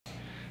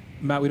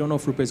Matt, we don't know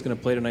if Rupe's going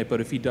to play tonight,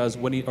 but if he does,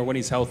 when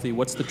he's healthy,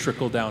 what's the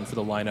trickle down for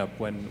the lineup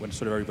when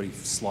sort of everybody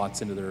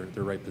slots into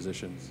their right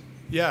positions?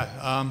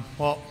 Yeah,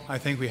 well, I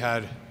think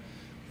the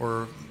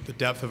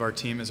depth of our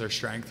team is our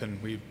strength, and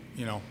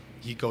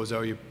he goes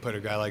out, you put a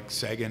guy like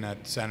Sagan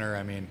at center.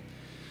 I mean,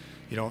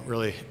 you don't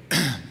really,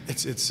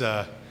 it's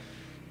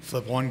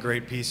flip one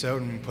great piece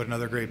out and put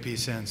another great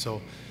piece in.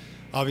 So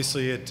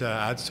obviously it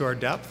adds to our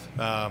depth,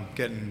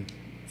 getting,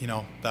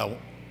 that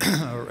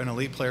an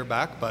elite player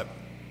back, but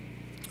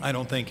I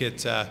don't think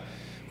it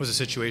was a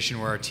situation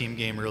where our team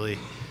game really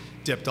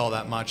dipped all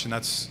that much, and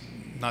that's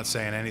not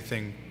saying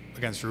anything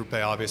against Rupe,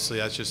 obviously.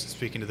 That's just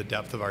speaking to the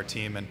depth of our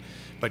team,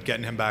 but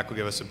getting him back will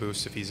give us a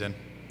boost if he's in.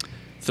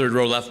 Third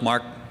row left,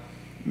 Mark.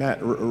 Matt,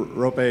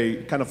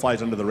 Rupe kind of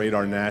flies under the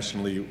radar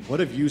nationally. What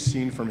have you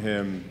seen from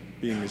him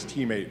being his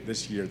teammate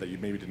this year that you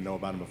maybe didn't know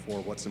about him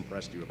before? What's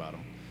impressed you about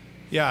him?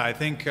 Yeah, I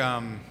think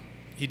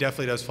he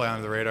definitely does fly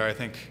under the radar. I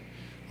think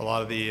a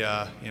lot of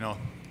the,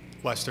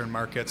 Western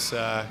markets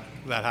that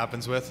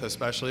happens with,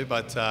 especially.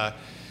 But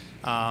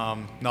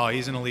no,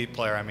 he's an elite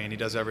player. I mean, he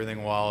does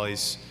everything well.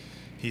 He's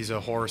a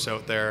horse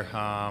out there.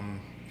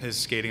 His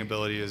skating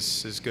ability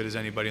is as good as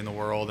anybody in the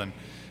world, and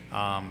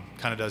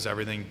kind of does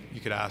everything you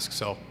could ask.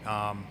 So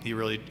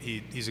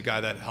he's a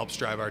guy that helps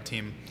drive our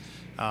team,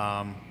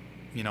 and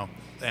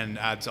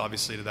adds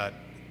obviously to that.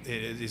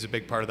 He's a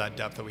big part of that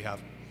depth that we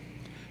have.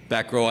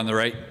 Back row on the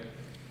right.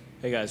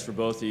 Hey guys, for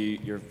both of you,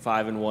 you're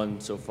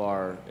 5-1 so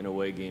far in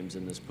away games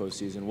in this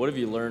postseason. What have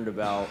you learned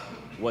about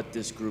what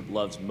this group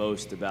loves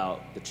most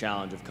about the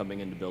challenge of coming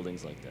into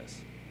buildings like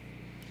this?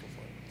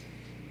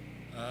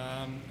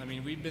 I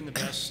mean, we've been the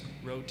best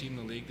road team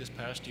in the league this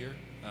past year.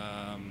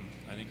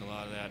 I think a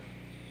lot of that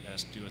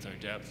has to do with our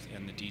depth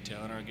and the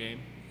detail in our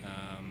game.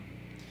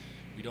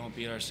 We don't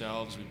beat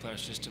ourselves. We play our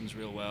systems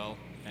real well.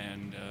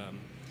 And,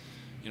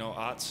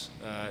 Otts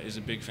is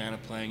a big fan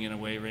of playing in a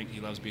away rink.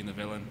 He loves being the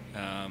villain.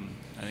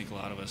 I think a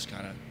lot of us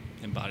kind of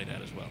embody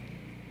that as well.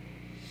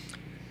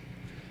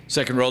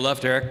 Second row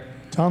left, Eric.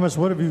 Thomas,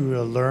 what have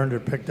you learned or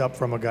picked up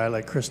from a guy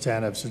like Chris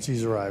Tanev since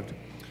he's arrived?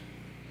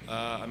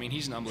 I mean,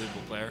 he's an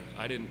unbelievable player.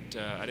 I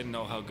didn't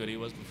know how good he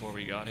was before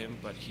we got him,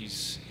 but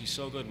he's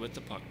so good with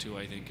the puck too.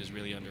 I think is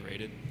really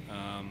underrated.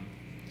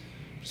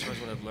 As far as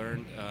what I've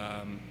learned,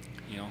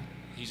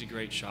 he's a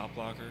great shot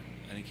blocker.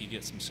 I think he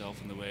gets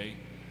himself in the way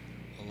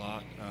a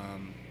lot,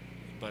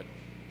 but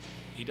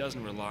he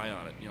doesn't rely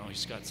on it.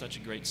 He's got such a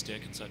great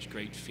stick and such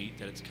great feet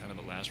that it's kind of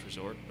a last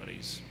resort. But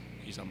he's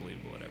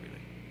unbelievable at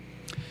everything.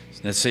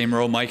 That same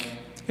row, Mike.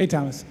 Hey,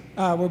 Thomas.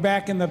 We're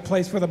back in the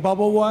place where the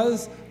bubble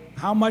was.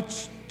 How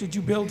much did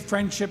you build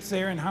friendships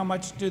there, and how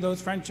much do those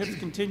friendships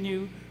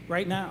continue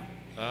right now?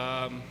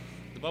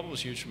 The bubble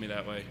was huge for me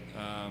that way.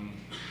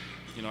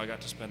 I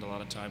got to spend a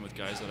lot of time with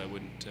guys that I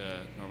wouldn't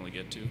normally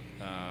get to.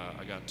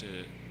 I got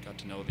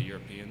to know the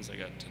Europeans. I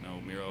got to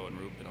know Miro and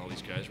Roop and all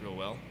these guys real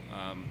well.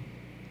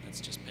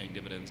 It's just paying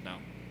dividends now.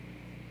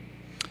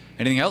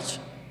 Anything else?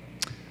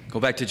 Go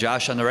back to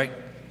Josh on the right.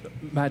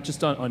 Matt,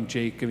 just on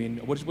Jake, I mean,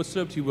 what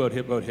stood up to you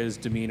about his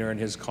demeanor and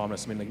his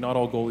calmness? I mean, like, not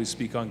all goalies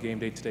speak on game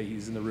day today.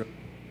 He's in the room.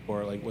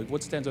 Or, like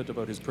what stands out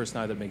about his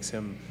personality that makes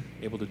him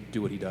able to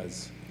do what he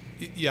does?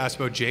 You asked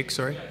about Jake,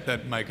 sorry?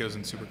 That mic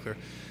wasn't super clear.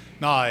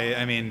 No,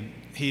 I mean,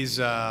 he's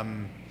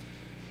kind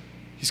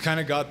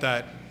of got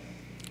that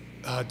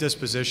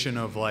disposition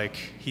of, like,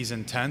 he's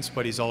intense,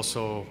 but he's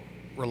also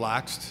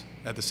relaxed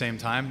at the same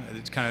time.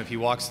 It's kind of, he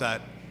walks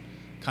that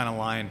kind of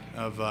line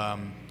of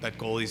that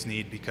goalies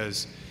need,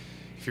 because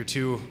if you're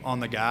too on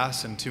the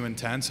gas and too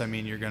intense, I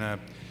mean,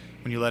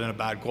 when you let in a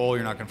bad goal,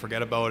 you're not going to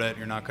forget about it.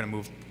 You're not going to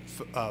move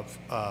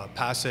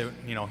past it.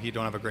 You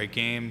don't have a great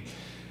game.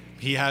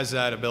 He has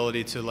that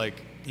ability to, like,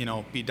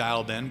 be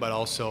dialed in, but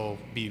also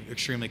be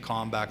extremely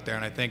calm back there.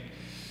 And I think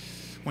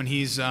when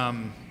he's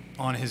on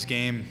his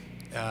game,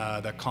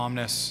 that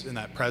calmness and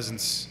that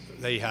presence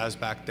that he has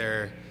back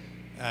there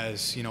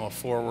as, a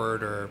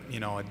forward or,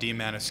 a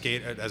D-man,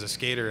 as a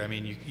skater, I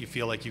mean, you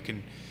feel like you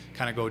can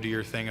kind of go do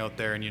your thing out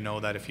there, and you know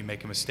that if you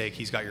make a mistake,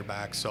 he's got your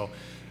back. So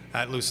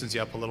that loosens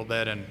you up a little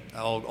bit, and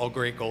all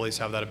great goalies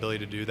have that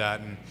ability to do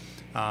that. And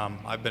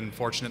I've been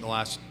fortunate in the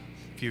last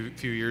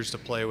few years to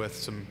play with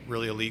some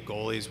really elite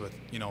goalies, with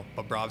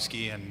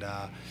Bobrovsky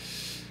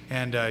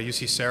and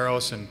UC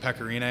Saros and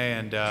Pecorine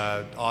and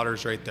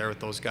Otter's right there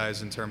with those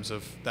guys in terms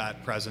of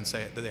that presence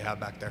that they have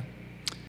back there.